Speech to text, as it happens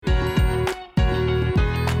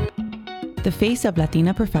The Face of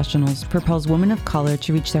Latina Professionals propels women of color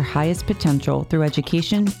to reach their highest potential through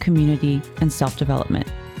education, community, and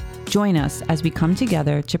self-development. Join us as we come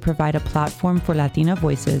together to provide a platform for Latina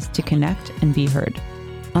voices to connect and be heard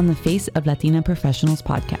on the Face of Latina Professionals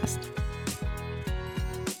podcast.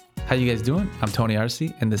 How you guys doing? I'm Tony Arce,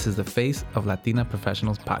 and this is the Face of Latina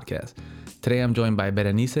Professionals podcast. Today I'm joined by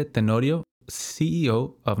Berenice Tenorio,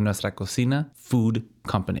 CEO of Nuestra Cocina Food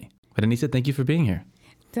Company. Berenice, thank you for being here.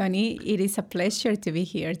 Tony, it is a pleasure to be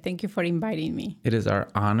here. Thank you for inviting me. It is our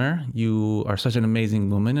honor. You are such an amazing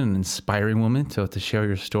woman, an inspiring woman. So to share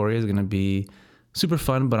your story is going to be super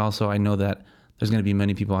fun, but also I know that there's going to be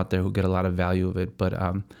many people out there who get a lot of value of it. But,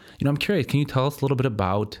 I'm curious, can you tell us a little bit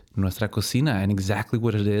about Nuestra Cocina and exactly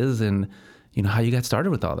what it is and, how you got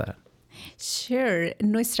started with all that? Sure.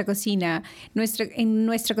 Nuestra Cocina. In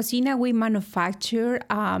Nuestra Cocina, we manufacture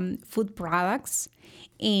food products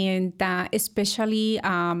and especially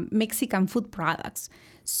Mexican food products.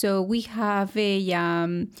 So we have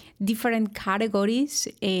different categories,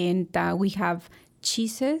 and we have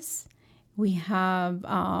cheeses, we have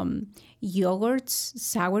yogurts,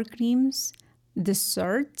 sour creams,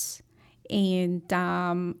 desserts, and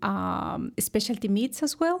specialty meats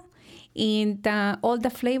as well. And all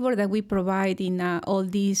the flavor that we provide in all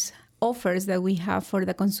these offers that we have for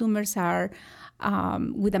the consumers are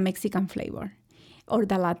with a Mexican flavor or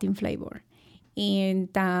the Latin flavor. And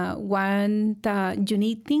one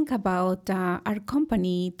unique thing about our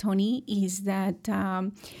company, Tony, is that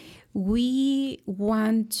we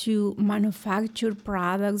want to manufacture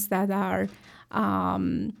products that are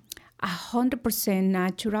 100%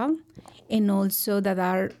 natural and also that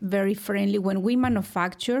are very friendly. When we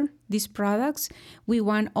manufacture these products, we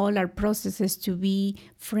want all our processes to be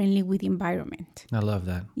friendly with the environment. I love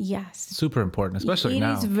that. Yes. Super important, especially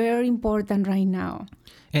now. It is very important right now.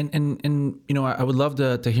 And I would love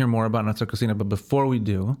to hear more about Nuestra Cocina, but before we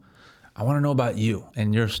do, I want to know about you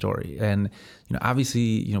and your story. And,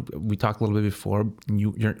 obviously, we talked a little bit before,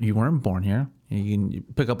 you weren't born here. You can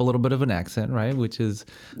pick up a little bit of an accent, right? Which is,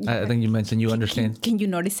 I think you mentioned you understand. Can you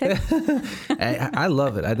notice it? I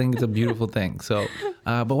love it. I think it's a beautiful thing. So,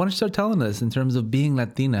 but why don't you start telling us in terms of being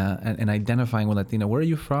Latina and identifying with Latina? Where are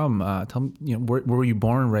you from? Tell me, where were you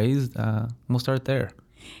born and raised? We'll start there.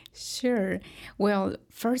 Sure. Well,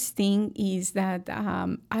 first thing is that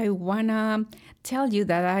I wanna tell you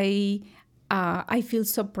that I feel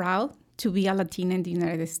so proud to be a Latina in the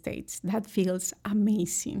United States. That feels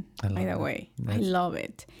amazing, by the way. I love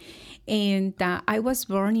it. And I was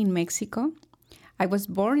born in Mexico. I was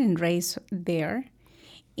born and raised there.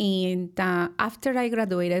 And after I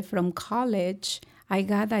graduated from college, I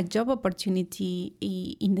got a job opportunity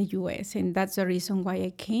in the U.S. And that's the reason why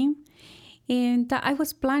I came. And I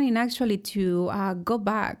was planning actually to go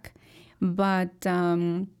back. But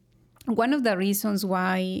one of the reasons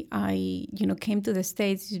why I, came to the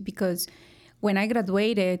States is because when I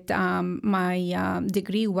graduated, my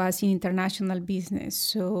degree was in international business.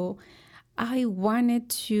 So I wanted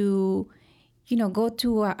to, go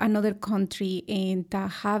to another country and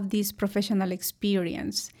have this professional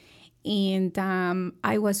experience. And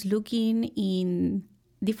I was looking in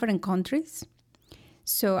different countries.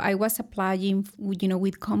 So I was applying,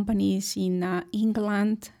 with companies in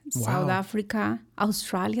England, wow, South Africa,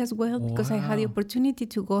 Australia as well, because I had the opportunity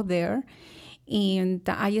to go there. And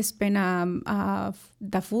I spent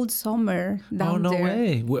the full summer down there. Oh, no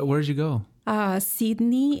way. Where did you go?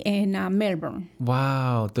 Sydney and Melbourne.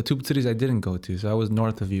 Wow. The two cities I didn't go to. So I was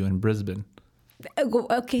north of you in Brisbane.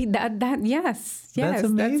 Okay, yes. That's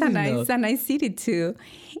amazing, That's a nice city too.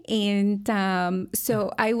 And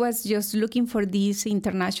so I was just looking for this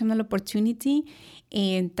international opportunity,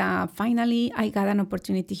 and finally I got an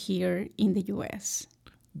opportunity here in the U.S.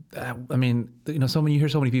 You hear so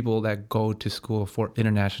many people that go to school for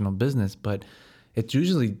international business, but it's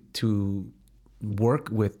usually to work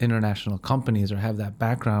with international companies or have that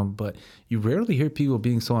background, but you rarely hear people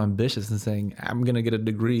being so ambitious and saying, I'm going to get a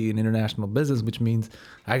degree in international business, which means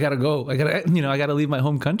I got to go. I got to leave my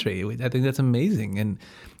home country. I think that's amazing. And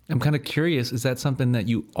I'm kind of curious, is that something that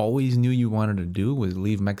you always knew you wanted to do, was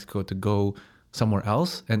leave Mexico to go somewhere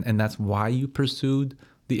else? And that's why you pursued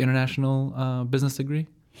the international business degree?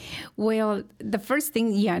 Well, the first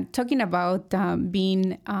thing, talking about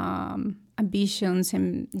being ambitions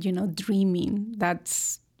and, dreaming,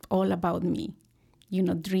 that's all about me,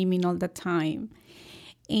 dreaming all the time.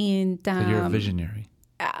 And so you're a visionary.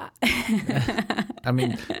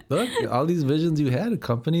 Look, all these visions you had, a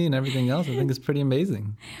company and everything else, I think it's pretty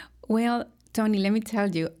amazing. Well, Tony, let me tell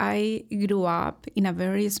you, I grew up in a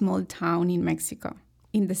very small town in Mexico.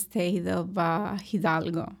 in the state of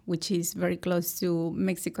Hidalgo, which is very close to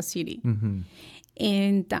Mexico City.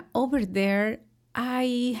 And over there,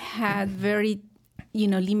 I had very,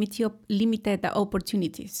 limited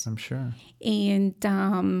opportunities. I'm sure. And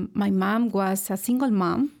my mom was a single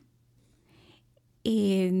mom.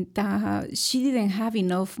 And she didn't have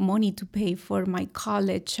enough money to pay for my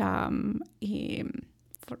college, for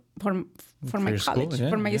my college, school,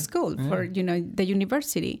 for my school, for the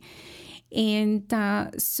university. And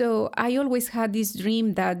so I always had this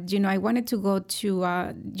dream that I wanted to go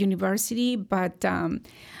to university, but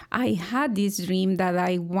I had this dream that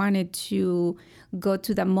I wanted to go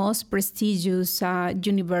to the most prestigious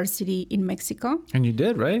university in Mexico. And you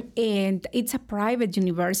did, right? And it's a private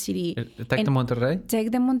university. Tec de Monterrey?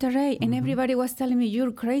 Tec de Monterrey. And everybody was telling me,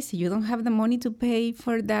 you're crazy. You don't have the money to pay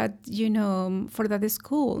for that, for that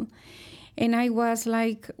school. And I was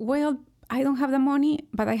like, well, I don't have the money,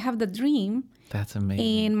 but I have the dream. That's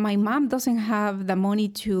amazing. And my mom doesn't have the money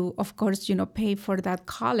to, of course, pay for that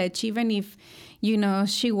college. Even if,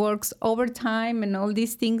 she works overtime and all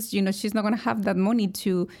these things, she's not going to have that money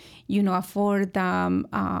to, afford that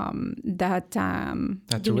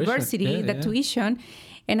university, tuition.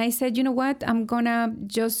 And I said, you know what, I'm going to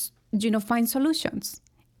just, find solutions.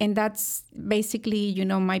 And that's basically,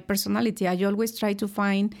 my personality. I always try to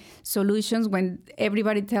find solutions when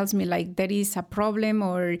everybody tells me like there is a problem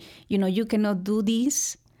or, you cannot do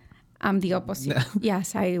this. I'm the opposite.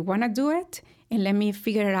 Yes, I want to do it. And let me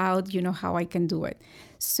figure out, how I can do it.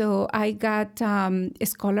 So I got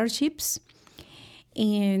scholarships.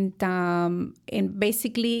 And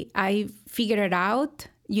basically I figured it out,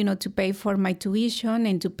 to pay for my tuition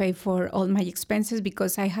and to pay for all my expenses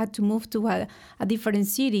because I had to move to a different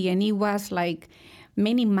city. And it was like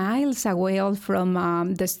many miles away from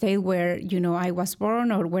the state where, I was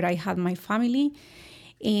born or where I had my family.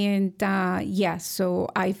 And so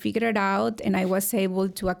I figured it out and I was able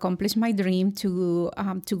to accomplish my dream to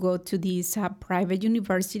go to this private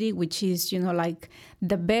university, which is, like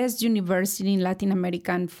the best university in Latin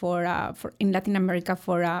America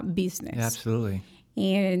for business. Yeah, absolutely.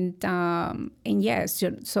 And yes,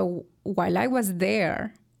 so while I was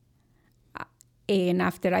there, and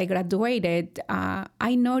after I graduated,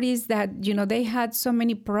 I noticed that they had so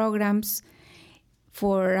many programs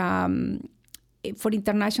for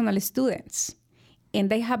international students, and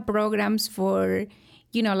they have programs for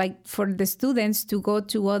like for the students to go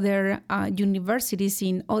to other universities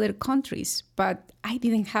in other countries. But I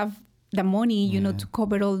didn't have the money, to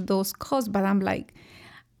cover all those costs. But I'm like,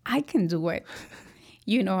 I can do it.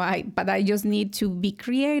 But I just need to be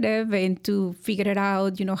creative and to figure it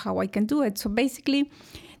out, how I can do it. So basically,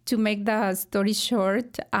 to make the story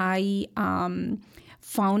short, I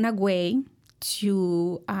found a way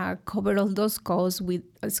to cover all those costs with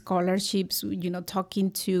scholarships,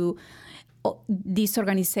 talking to these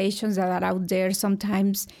organizations that are out there.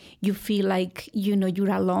 Sometimes you feel like, you're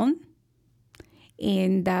alone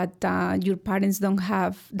and that your parents don't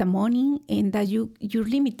have the money and that you're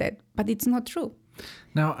limited, but it's not true.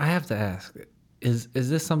 Now, I have to ask, is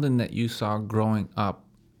this something that you saw growing up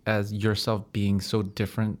as yourself being so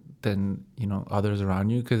different than, others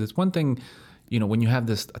around you? Because it's one thing, when you have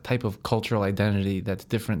this type of cultural identity that's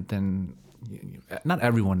different than not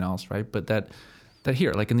everyone else, right? But that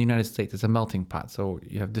here, like in the United States, it's a melting pot. So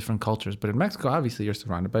you have different cultures. But in Mexico, obviously, you're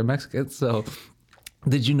surrounded by Mexicans. So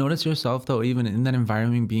did you notice yourself, though, even in that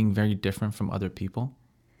environment, being very different from other people?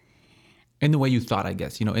 In the way you thought, I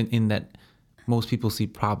guess, in that most people see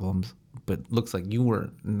problems, but looks like you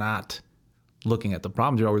were not looking at the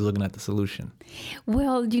problems. You're always looking at the solution.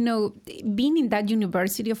 Well, being in that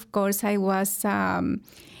university, of course, I was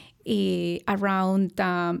around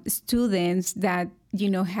students that,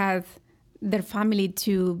 had their family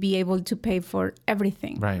to be able to pay for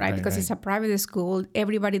everything, right? Because it's a private school.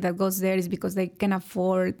 Everybody that goes there is because they can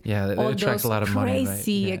afford all those a lot of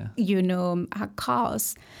crazy, money, right?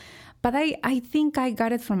 costs. But I think I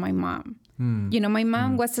got it from my mom. My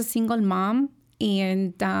mom was a single mom,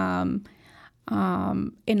 and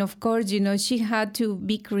of course, she had to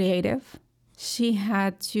be creative. She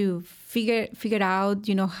had to figure out,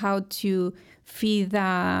 how to feed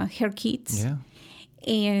her kids. Yeah.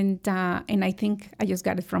 And I think I just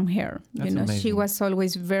got it from her. That's amazing. She was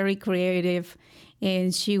always very creative,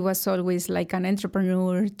 and she was always like an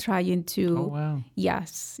entrepreneur trying to. Oh wow.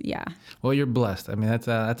 Yes, yeah. Well, you're blessed. I mean, that's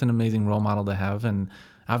an amazing role model to have, and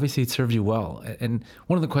obviously it served you well. And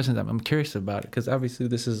one of the questions I'm curious about, because obviously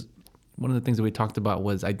this is one of the things that we talked about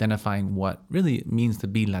was identifying what really it means to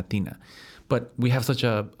be Latina. But we have such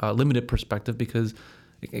a limited perspective because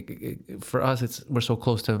for us, we're so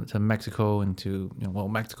close to Mexico and to,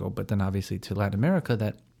 Mexico, but then obviously to Latin America,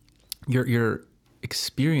 that your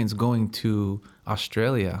experience going to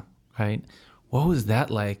Australia, right? What was that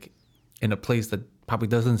like in a place that probably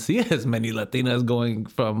doesn't see as many Latinas going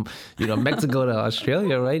from, Mexico to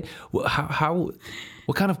Australia, right? What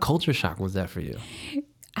kind of culture shock was that for you?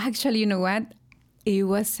 Actually, you know what? It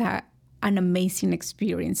was an amazing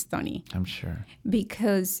experience, Tony. I'm sure.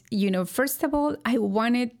 Because, first of all, I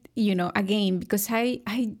wanted, again, because I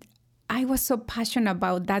was so passionate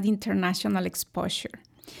about that international exposure.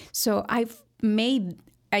 So I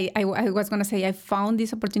was going to say I found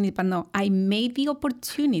this opportunity, but no, I made the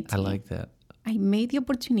opportunity. I like that. I made the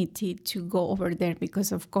opportunity to go over there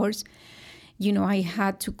because, of course, I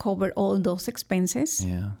had to cover all those expenses.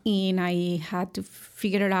 Yeah. And I had to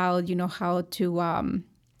figure it out, how to,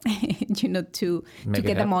 to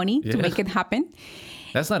get the money to make it happen.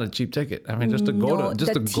 That's not a cheap ticket. I mean, just to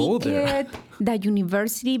go there. The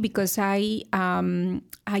university, because I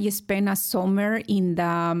spent a summer in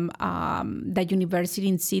the university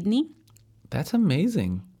in Sydney. That's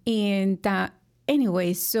amazing. And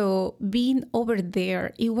anyway, so being over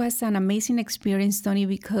there, it was an amazing experience, Tony,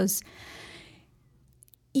 because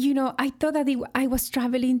I thought that I was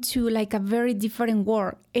traveling to like a very different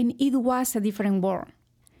world, and it was a different world.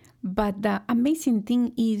 But the amazing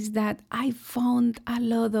thing is that I found a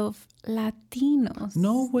lot of Latinos.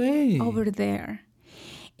 No way. Over there.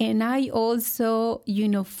 And I also,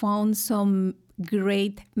 found some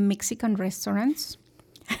great Mexican restaurants.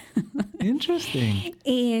 Interesting.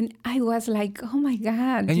 And I was like, oh my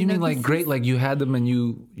God. And you mean like great, like you had them and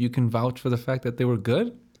you can vouch for the fact that they were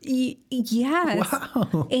good? Yes.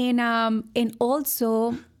 Wow. And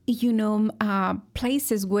also,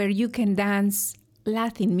 places where you can dance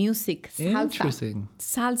Latin music,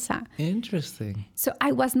 salsa. Interesting. So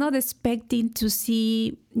I was not expecting to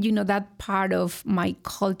see, that part of my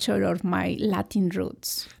culture or my Latin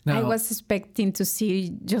roots. Now, I was expecting to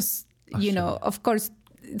see just, of course,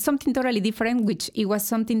 something totally different, which it was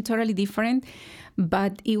something totally different.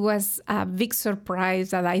 But it was a big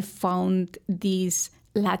surprise that I found this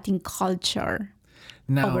Latin culture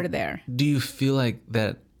over there. Do you feel like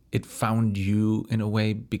that it found you in a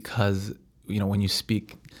way because when you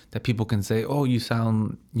speak, that people can say, oh, you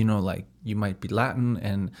sound, like you might be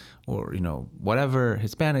Latin or whatever,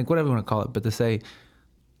 Hispanic, whatever you want to call it. But to say,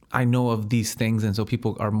 I know of these things. And so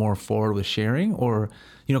people are more forward with sharing, or,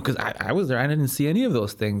 because I was there, I didn't see any of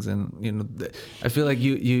those things. And, I feel like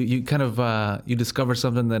you kind of, you discovered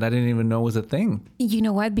something that I didn't even know was a thing. You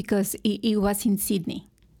know what? Because it was in Sydney.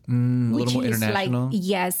 A little more international.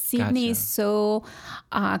 Yes, Sydney is so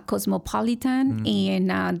cosmopolitan,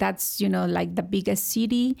 and that's like the biggest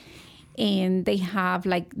city, and they have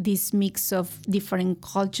like this mix of different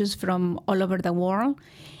cultures from all over the world.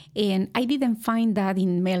 And I didn't find that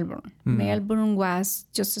in Melbourne. Melbourne was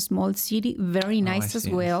just a small city, very nice as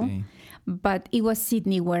well, but it was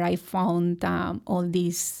Sydney where I found all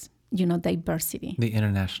these diversity. The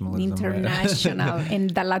internationalism. International right? And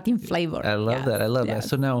the Latin flavor. I love that. I love that.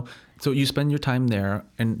 So you spend your time there,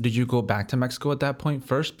 and did you go back to Mexico at that point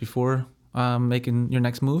first before making your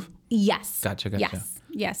next move? Yes. Gotcha.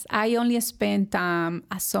 Yes. I only spent a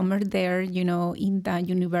summer there, in the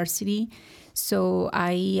university. So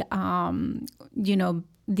I,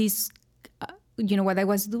 what I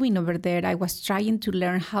was doing over there, I was trying to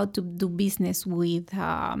learn how to do business with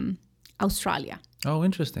Australia. Oh,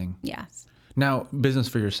 interesting. Yes. Now, business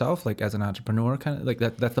for yourself, like as an entrepreneur, kind of like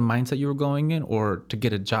that's the mindset you were going in, or to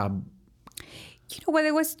get a job? What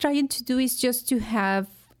I was trying to do is just to have,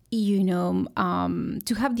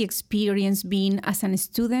 to have the experience being as a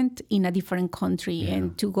student in a different country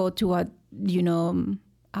and to go to a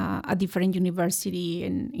different university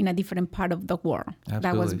in a different part of the world. Absolutely.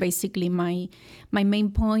 That was basically my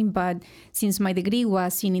main point. But since my degree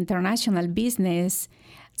was in international business,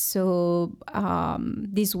 so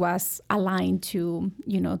this was aligned to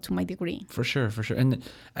my degree. For sure. And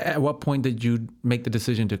at what point did you make the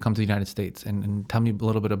decision to come to the United States? And tell me a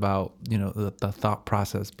little bit about the thought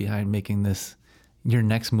process behind making this your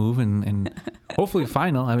next move and hopefully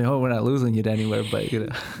final. I mean, we're not losing you anywhere, but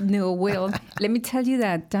No, well, let me tell you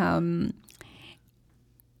that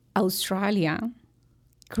Australia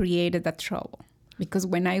created that trouble, because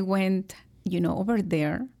when I went, over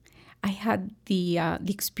there, I had the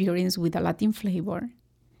experience with the Latin flavor,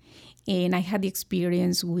 and I had the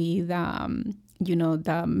experience with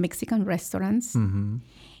the Mexican restaurants,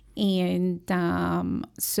 and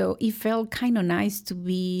so it felt kind of nice to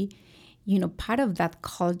be part of that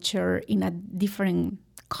culture in a different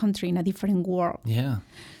country, in a different world. Yeah.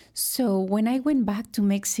 So when I went back to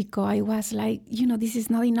Mexico, I was like, this is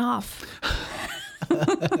not enough.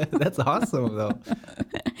 That's awesome, though.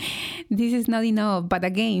 This is not enough. But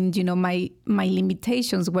again, my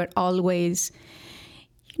limitations were always,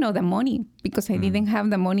 the money, because I didn't have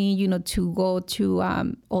the money, to go to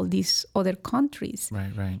all these other countries.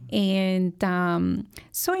 Right. And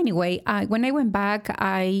so anyway, when I went back,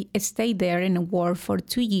 I stayed there and worked for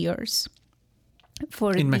 2 years.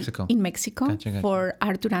 In Mexico? In Mexico, gotcha. For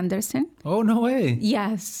Arthur Andersen. Oh, no way.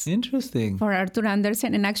 Yes. Interesting. For Arthur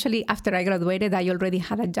Andersen. And actually, after I graduated, I already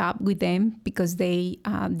had a job with them because they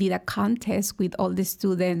did a contest with all the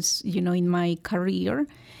students, in my career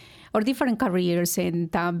or different careers.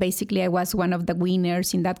 And basically, I was one of the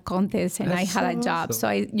winners in that contest and I had a job.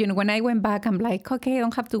 Awesome. So, when I went back, I'm like, okay, I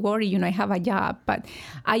don't have to worry, I have a job. But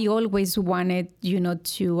I always wanted,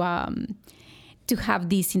 to have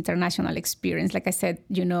this international experience. Like I said,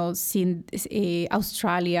 since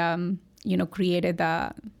Australia, created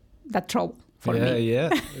the trouble for me. Yeah.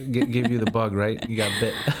 Gave you the bug, right? You got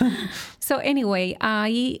bit. So anyway,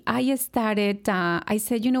 I started, I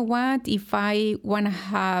said, you know what? If I want to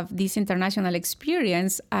have this international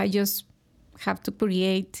experience, I just have to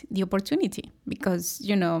create the opportunity because,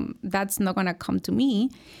 that's not going to come to me.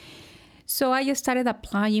 So I started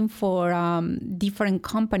applying for different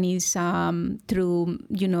companies through,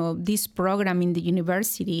 this program in the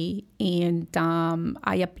university. And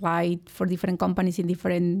I applied for different companies in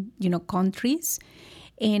different, countries.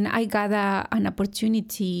 And I got an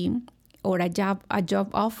opportunity or a job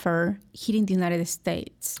offer here in the United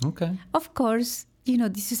States. Okay. Of course,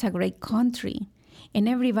 this is a great country. And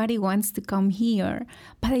everybody wants to come here.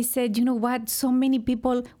 But I said, you know what? So many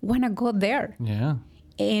people want to go there. Yeah.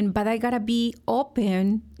 But I gotta be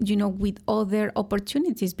open, with other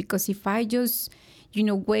opportunities, because if I just,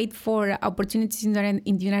 wait for opportunities in the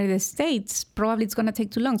United States, probably it's gonna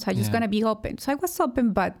take too long. So I just gotta be open. So I was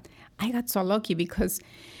open, but I got so lucky because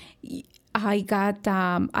I got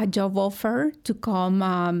a job offer to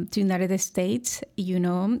come to United States,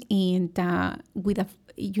 and with a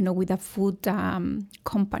food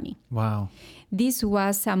company. Wow. This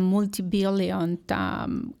was a multi-billion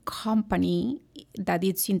company that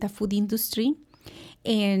is in the food industry.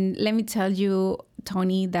 And let me tell you,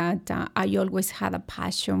 Tony, that I always had a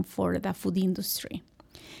passion for the food industry.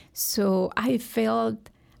 So I felt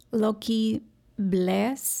lucky,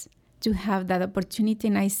 blessed to have that opportunity.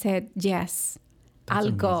 And I said, yes,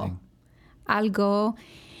 I'll go.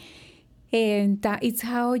 And it's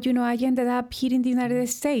how, I ended up here in the United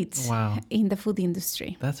States. Wow. In the food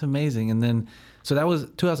industry. That's amazing. And then, so that was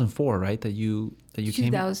 2004, right? That you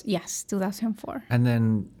came? Yes, 2004. And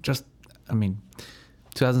then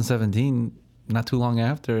 2017, not too long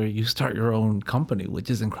after, you start your own company, which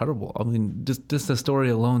is incredible. I mean, just the story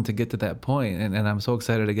alone to get to that point. And I'm so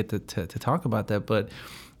excited to get to talk about that. But,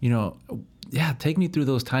 take me through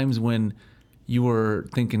those times when you were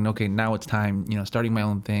thinking, okay, now it's time, starting my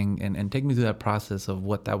own thing, and take me through that process of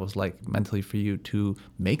what that was like mentally for you to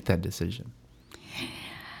make that decision.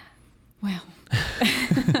 Well,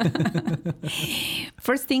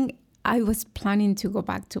 first thing, I was planning to go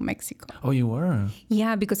back to Mexico. Oh, you were?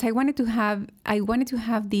 Yeah, because I wanted to have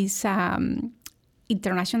this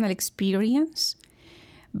international experience.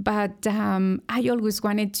 But I always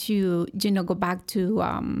wanted to, go back to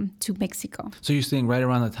Mexico. So you're saying right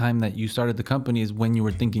around the time that you started the company is when you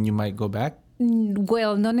were thinking you might go back?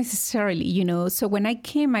 Well, not necessarily, So when I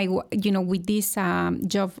came, with this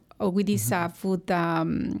job or with this food,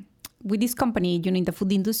 with this company, in the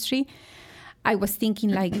food industry, I was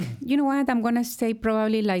thinking like, you know what, I'm going to stay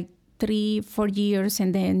probably like 3-4 years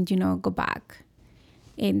and then, go back.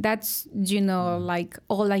 And that's, like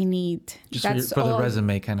all I need. Just that's for the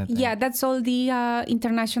resume kind of thing. Yeah, that's all the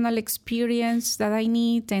international experience that I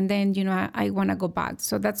need. And then, I want to go back.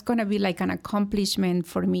 So that's going to be like an accomplishment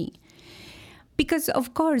for me. Because,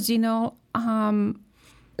 of course, like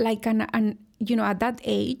at that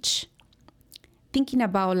age, thinking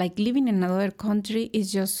about like living in another country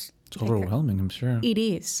is just... It's overwhelming, I'm sure. It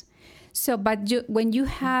is. So, but when you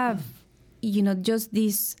have, just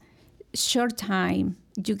this short time,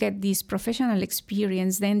 you get this professional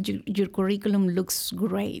experience, then your curriculum looks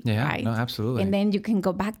great, right? No, absolutely. And then you can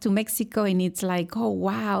go back to Mexico and it's like, oh,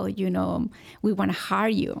 wow, we want to hire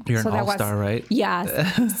you. You're an all-star, right? Yes.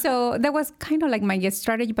 So that was kind of like my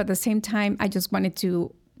strategy, but at the same time, I just wanted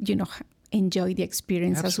to, enjoy the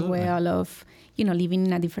experience absolutely. As well of, living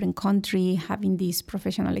in a different country, having this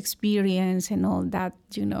professional experience and all that,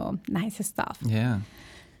 nice stuff. Yeah.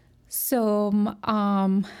 So,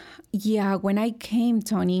 when I came,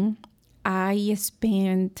 Tony, I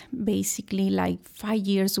spent basically like 5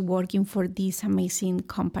 years working for this amazing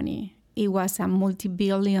company. It was a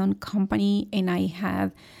multi-billion company, and I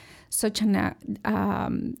had such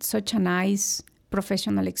a nice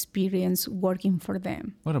professional experience working for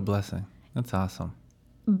them. What a blessing. That's awesome.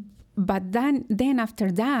 But then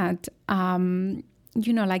after that,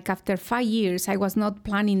 like after 5 years, I was not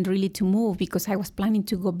planning really to move because I was planning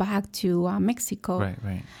to go back to Mexico.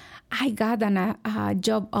 Right. I got a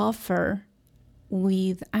job offer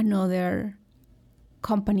with another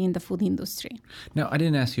company in the food industry. Now, I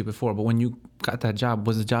didn't ask you before, but when you got that job,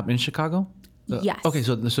 was the job in Chicago? Yes. Okay,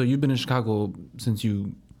 so you've been in Chicago since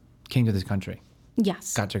you came to this country.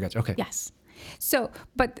 Yes. Gotcha. Okay. Yes. So,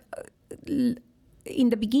 but in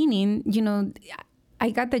the beginning,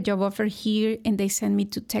 I got the job offer here, and they sent me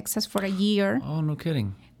to Texas for a year. Oh, no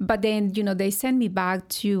kidding. But then, they sent me back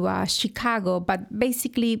to Chicago. But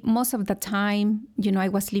basically, most of the time, I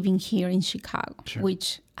was living here in Chicago, Sure.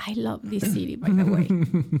 which I love this city, by the way.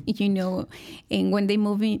 And when they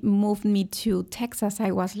moved me to Texas, I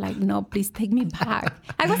was like, no, please take me back.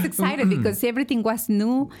 I was excited because everything was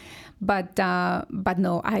new. But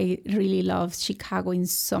no, I really love Chicago in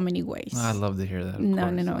so many ways. I love to hear that. No,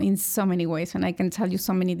 in so many ways. And I can tell you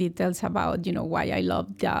so many details about, why I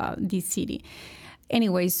love this city.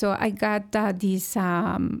 Anyway, so I got this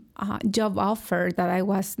job offer that I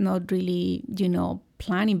was not really,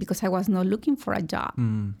 planning because I was not looking for a job.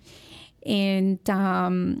 And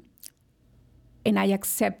I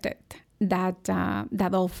accepted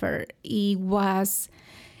that offer. It was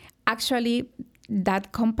actually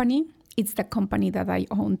that company. It's the company that I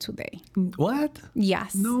own today. What?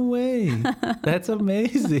 Yes. No way. That's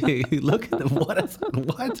amazing. Look at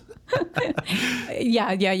what?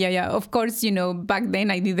 Yeah. Of course, back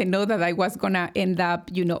then I didn't know that I was going to end up,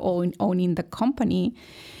 owning the company.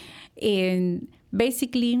 And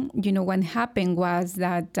basically, what happened was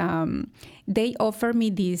that they offered me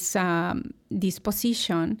this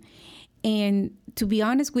position. And to be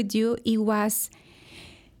honest with you, it was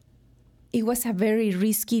a very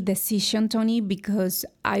risky decision, Tony, because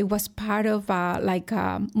I was part of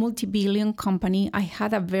a multi-billion company. I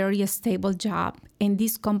had a very stable job, and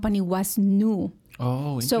this company was new.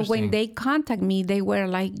 Oh, So interesting. when they contacted me, they were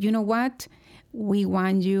like, you know what? We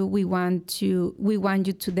want you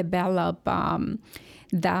to develop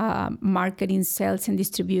the marketing, sales, and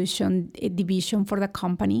distribution division for the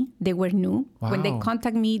company. They were new. Wow. When they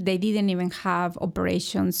contacted me, they didn't even have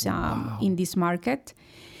operations in this market.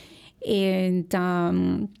 And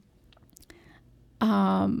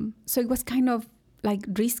so it was kind of like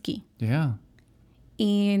risky. Yeah.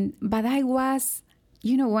 But I was,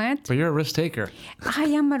 you know what? But you're a risk taker. I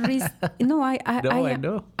am a risk. No, I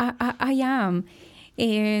know. I am.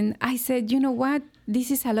 And I said, you know what? This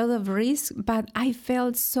is a lot of risk, but I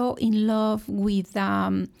felt so in love with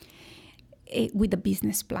the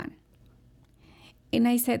business plan. And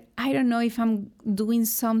I said, I don't know if I'm doing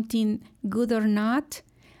something good or not,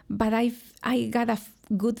 but I got a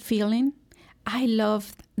good feeling. I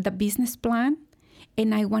love the business plan,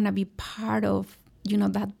 and I want to be part of,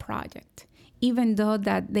 that project. Even though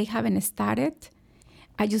that they haven't started,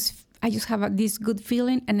 I just have this good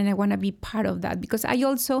feeling, and then I want to be part of that because I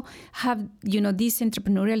also have, this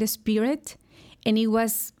entrepreneurial spirit, and it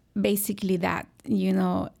was basically that, you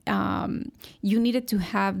needed to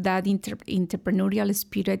have that entrepreneurial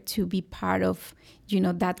spirit to be part of,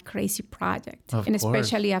 that crazy project. Of and course.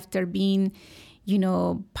 Especially after being,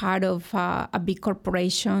 part of a big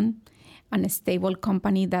corporation and a stable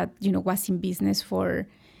company that, was in business for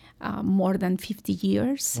more than 50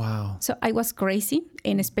 years. Wow. So I was crazy,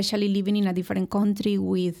 and especially living in a different country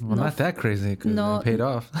with Not that crazy because it paid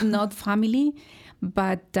off. Not family,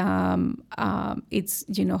 but it's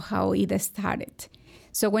how it started.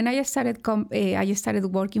 So when I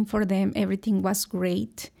started working for them, everything was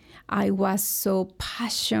great. I was so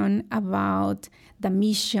passionate about the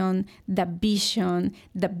mission, the vision,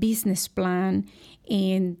 the business plan,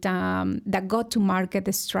 and the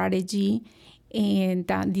go-to-market strategy. And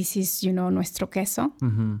this is, Nuestro Queso,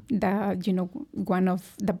 the one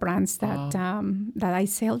of the brands that that I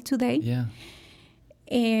sell today. Yeah.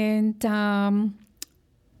 And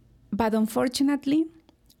but unfortunately,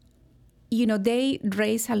 they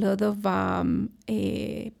raise a lot of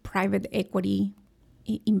private equity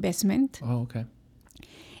investment. Oh, okay.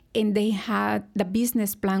 And the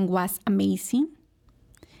business plan was amazing,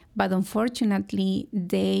 but unfortunately,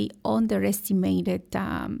 they underestimated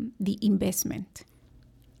the investment,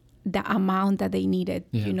 the amount that they needed,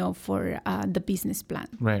 for the business plan.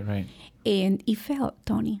 Right. And it failed,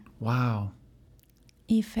 Tony. Wow.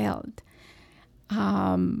 It failed.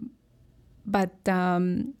 But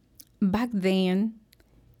back then,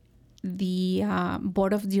 the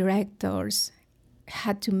board of directors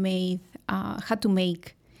had to make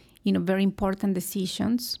very important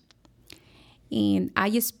decisions. And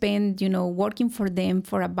I spent, working for them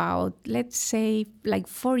for about, let's say, like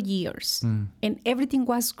 4 years. And everything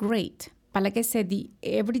was great. But like I said,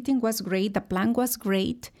 everything was great. The plan was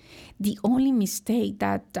great. The only mistake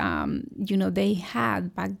that, they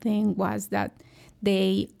had back then was that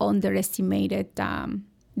they underestimated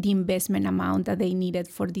the investment amount that they needed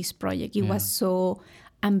for this project. It was so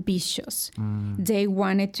ambitious. They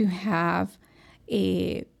wanted to have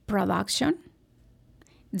a production.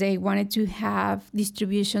 They wanted to have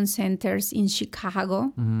distribution centers in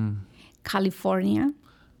Chicago, California,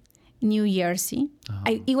 New Jersey.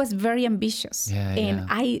 It was very ambitious.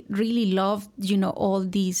 I really loved, all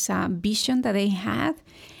these vision that they had.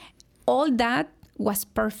 All that was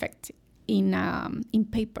perfect in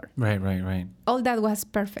paper. Right. All that was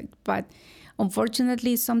perfect. But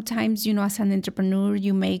unfortunately, sometimes, as an entrepreneur,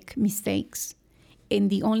 you make mistakes. And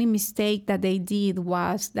the only mistake that they did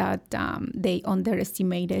was that they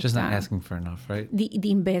underestimated. Just not asking for enough, right? The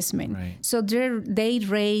investment. Right. So they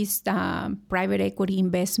raised private equity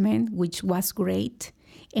investment, which was great,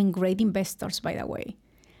 and great investors, by the way.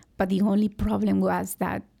 But the only problem was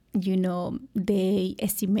that, they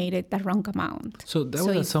estimated the wrong amount. So that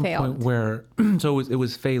was at some point where, it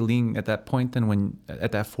was failing at that point then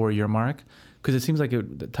at that 4-year mark? Because it seems like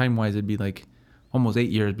time-wise, it'd be like almost 8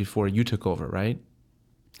 years before you took over, right?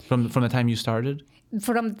 From the time you started?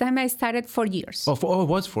 From the time I started, 4 years. It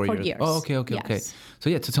was 4 years. 4 years. Oh, okay. Yes.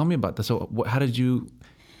 So tell me about that. So how did you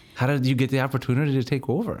get the opportunity to take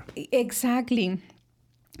over? Exactly.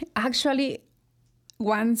 Actually,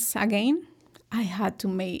 once again, I had to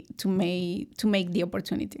make the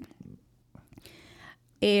opportunity.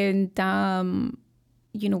 And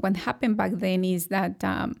what happened back then is that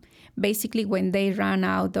basically when they ran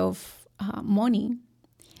out of money,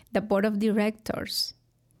 the board of directors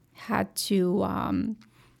had to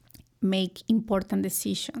make important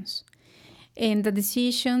decisions. And the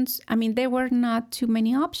decisions, there were not too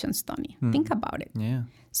many options, Tony. Think about it. Yeah.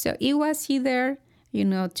 So it was either,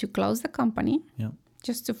 to close the company,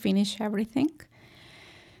 just to finish everything,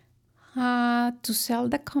 to sell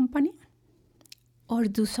the company, or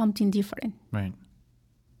do something different. Right.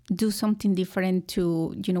 Do something different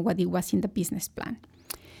to, what it was in the business plan.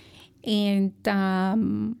 And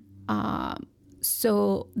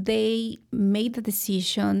so they made the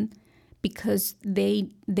decision because they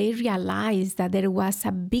realized that there was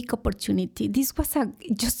a big opportunity. This was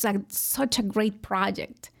such a great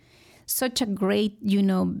project, such a great,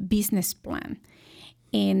 business plan.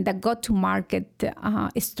 And the go-to-market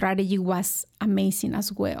strategy was amazing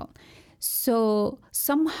as well. So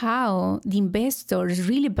somehow the investors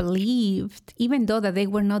really believed, even though that they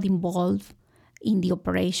were not involved in the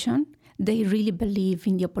operation, they really believed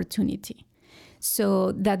in the opportunity.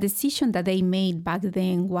 So the decision that they made back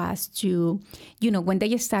then was to, when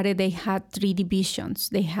they started, they had 3 divisions.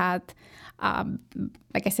 They had,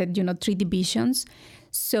 like I said, 3 divisions.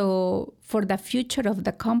 So for the future of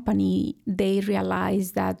the company, they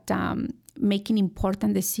realized that making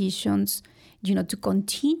important decisions, to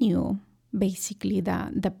continue basically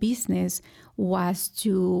the business was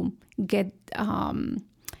to get,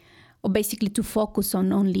 or basically to focus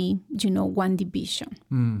on only, one division.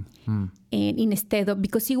 And instead of,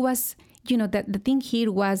 because it was, the thing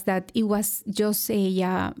here was that it was just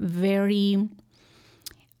a very...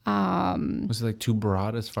 was it like too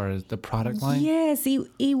broad as far as the product line? Yes,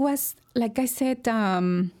 it was, like I said,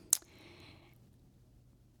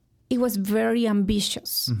 it was very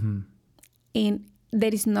ambitious. And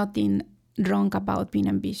there is nothing wrong about being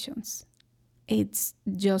ambitious. It's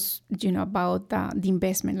just, about the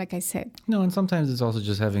investment, like I said. No, and sometimes it's also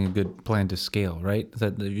just having a good plan to scale, right?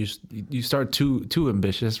 That you start too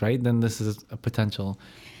ambitious, right? Then this is a potential,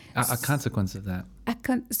 a consequence of that.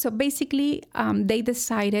 So basically, they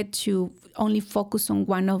decided to only focus on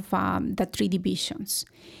one of the 3 divisions.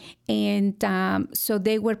 And so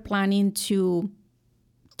they were planning to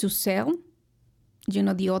sell,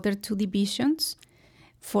 the other 2 divisions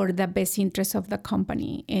for the best interest of the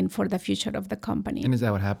company and for the future of the company. And is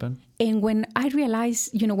that what happened? And when I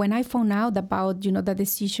realized, when I found out about, the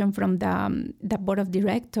decision from the board of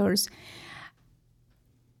directors,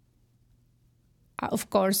 of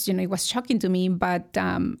course, it was shocking to me, but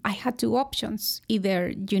I had two options.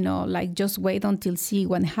 Either, like just wait until see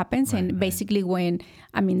what happens. Right, And basically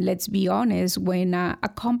let's be honest, when a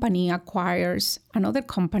company acquires another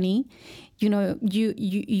company,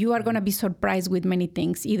 you are going to be surprised with many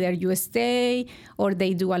things. Either you stay or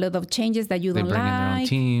they do a lot of changes that you don't like.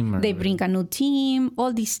 They bring in their own team. They bring a new team,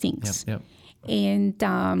 all these things. Yep.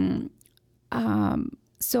 And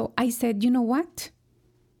so I said, you know what?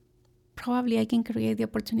 Probably I can create the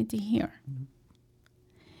opportunity here.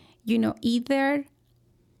 Either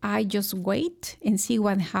I just wait and see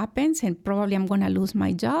what happens and probably I'm going to lose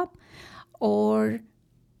my job, or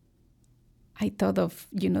I thought of,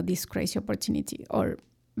 this crazy opportunity, or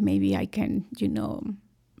maybe I can,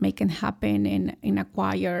 make it happen and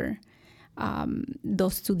acquire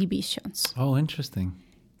those two divisions. Oh, interesting.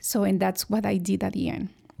 So, and that's what I did at the end.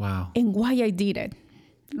 Wow. And why I did it,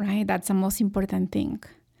 right? That's the most important thing.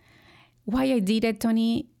 Why I did it,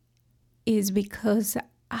 Tony, is because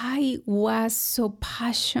I was so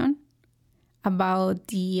passionate about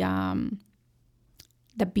the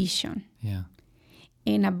vision. Yeah.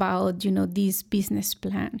 And about, this business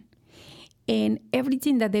plan. And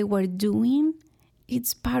everything that they were doing,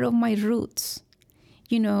 it's part of my roots.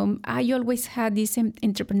 I always had this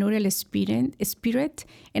entrepreneurial spirit,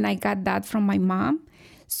 and I got that from my mom.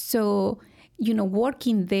 So,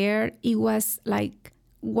 working there, it was like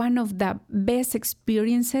one of the best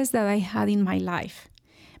experiences that I had in my life,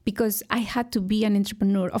 because I had to be an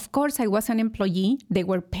entrepreneur. Of course, I was an employee. They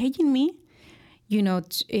were paying me,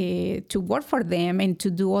 to work for them and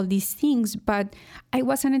to do all these things. But I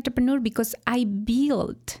was an entrepreneur because I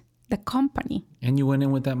built the company. And you went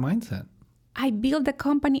in with that mindset. I built the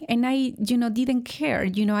company and I, didn't care.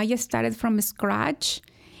 I just started from scratch,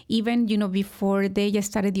 even, before they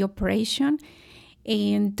just started the operation.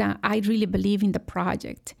 And I really believe in the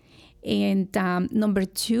project. And number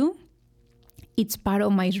two, it's part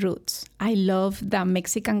of my roots. I love the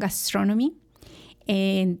Mexican gastronomy.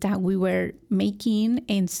 And we were making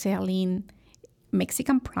and selling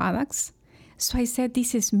Mexican products. So I said,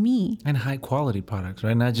 this is me. And high quality products,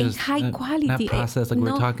 right? Not just high quality. Not processed, like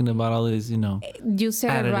we're talking about all these, You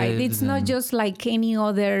said it right. It's not just like any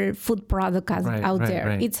other food product out there.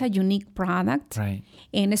 Right. It's a unique product. Right.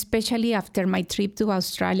 And especially after my trip to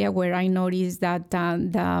Australia, where I noticed that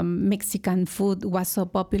the Mexican food was so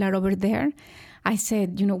popular over there, I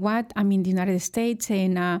said, you know what? I'm in the United States,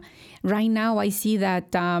 and right now I see that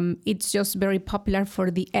it's just very popular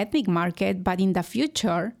for the ethnic market, but in the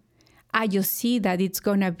future, I just see that it's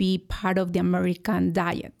going to be part of the American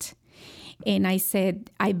diet. And I said,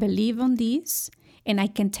 I believe on this, and I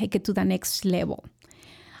can take it to the next level.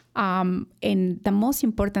 And the most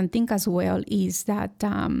important thing as well is that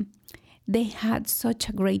they had such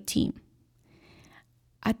a great team.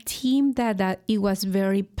 A team that it was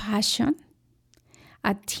very passionate.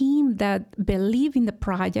 A team that believed in the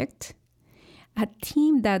project, a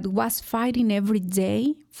team that was fighting every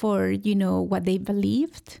day for, what they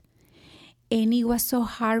believed. And it was so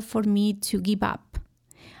hard for me to give up.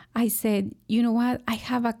 I said, you know what? I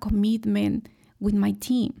have a commitment with my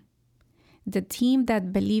team. The team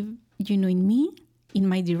that believed, in me, in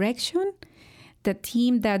my direction. The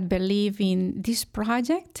team that believed in this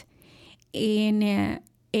project. And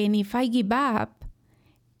if I give up,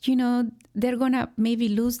 they're going to maybe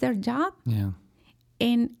lose their job. Yeah.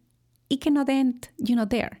 And it cannot end,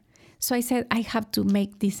 there. So I said, I have to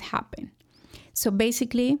make this happen. So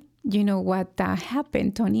basically, what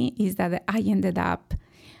happened, Tony, is that I ended up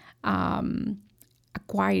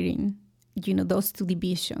acquiring, those two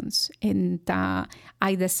divisions. And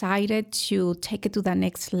I decided to take it to the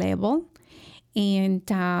next level. And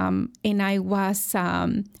I was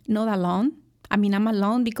not alone. I mean, I'm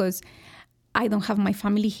alone because I don't have my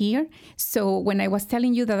family here. So when I was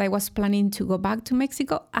telling you that I was planning to go back to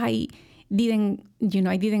Mexico, I didn't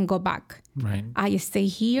go back. Right. I stay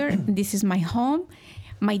here. This is my home.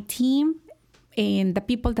 My team and the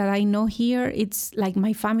people that I know here, it's like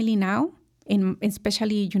my family now, and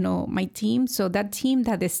especially, my team. So that team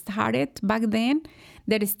that started back then,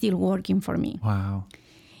 they're still working for me. Wow.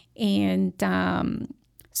 And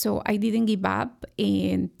so I didn't give up.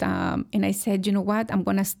 And I said, you know what, I'm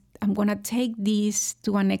gonna take this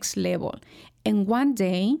to a next level. And one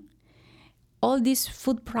day, all these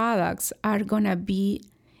food products are gonna be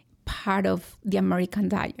part of the American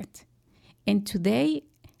diet. And today,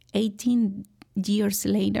 18 years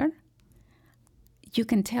later, you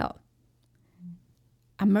can tell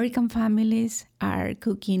American families are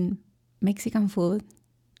cooking Mexican food,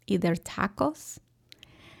 either tacos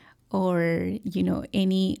or,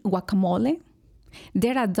 any guacamole.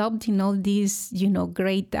 They're adopting all these,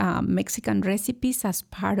 great Mexican recipes as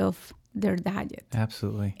part of their diet.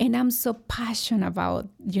 Absolutely. And I'm so passionate about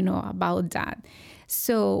that.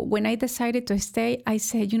 So when I decided to stay, I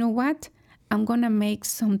said, you know what? I'm going to make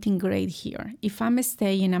something great here. If I'm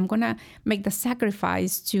staying, I'm going to make the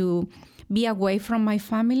sacrifice to be away from my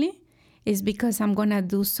family is because I'm going to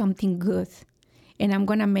do something good. And I'm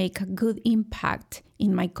going to make a good impact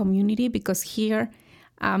in my community because here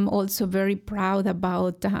I'm also very proud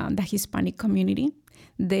about the Hispanic community.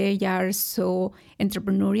 They are so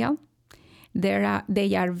entrepreneurial.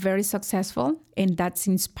 They are very successful, and that's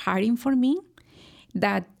inspiring for me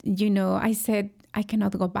that, I said, I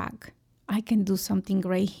cannot go back. I can do something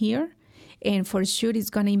great here. And for sure, it's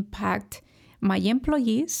going to impact my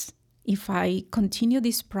employees if I continue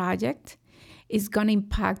this project. It's going to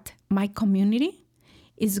impact my community.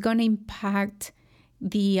 It's going to impact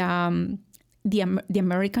the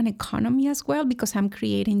American economy as well because I'm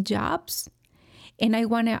creating jobs. And I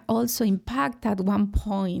want to also impact at one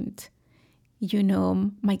point,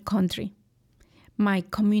 my country, my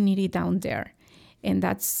community down there. And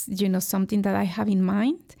that's, something that I have in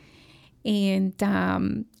mind. And,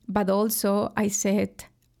 but also I said,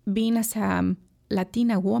 being as a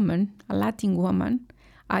Latina woman, a Latin woman,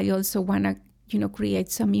 I also want to,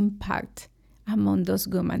 create some impact among those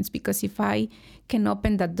women because if I can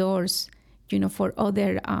open the doors, for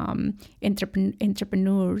other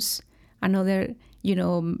entrepreneurs and other,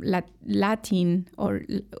 Latin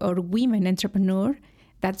or women entrepreneur,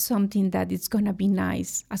 that's something that is going to be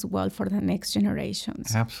nice as well for the next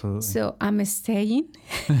generations. Absolutely. So I'm staying.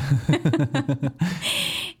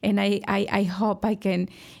 And I hope I can,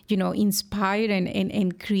 inspire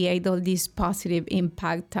and create all this positive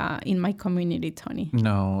impact in my community, Tony.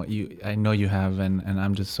 No, I know you have, and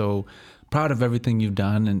I'm just so proud of everything you've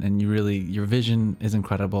done, and you really, your vision is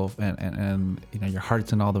incredible, and your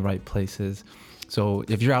heart's in all the right places. So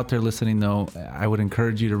if you're out there listening, though, I would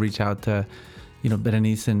encourage you to reach out to,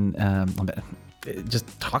 Berenice and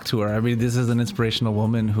just talk to her. I mean, this is an inspirational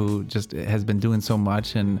woman who just has been doing so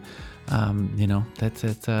much, and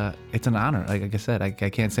it's an honor. Like I said, I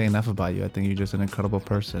can't say enough about you. I think you're just an incredible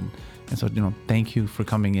person, and so thank you for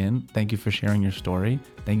coming in. Thank you for sharing your story.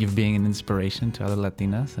 Thank you for being an inspiration to other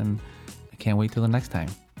Latinas, and I can't wait till the next time.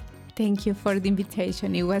 Thank you for the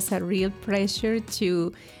invitation. It was a real pleasure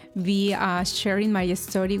to be sharing my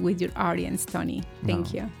story with your audience, Tony.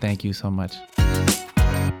 Thank you. Thank you so much.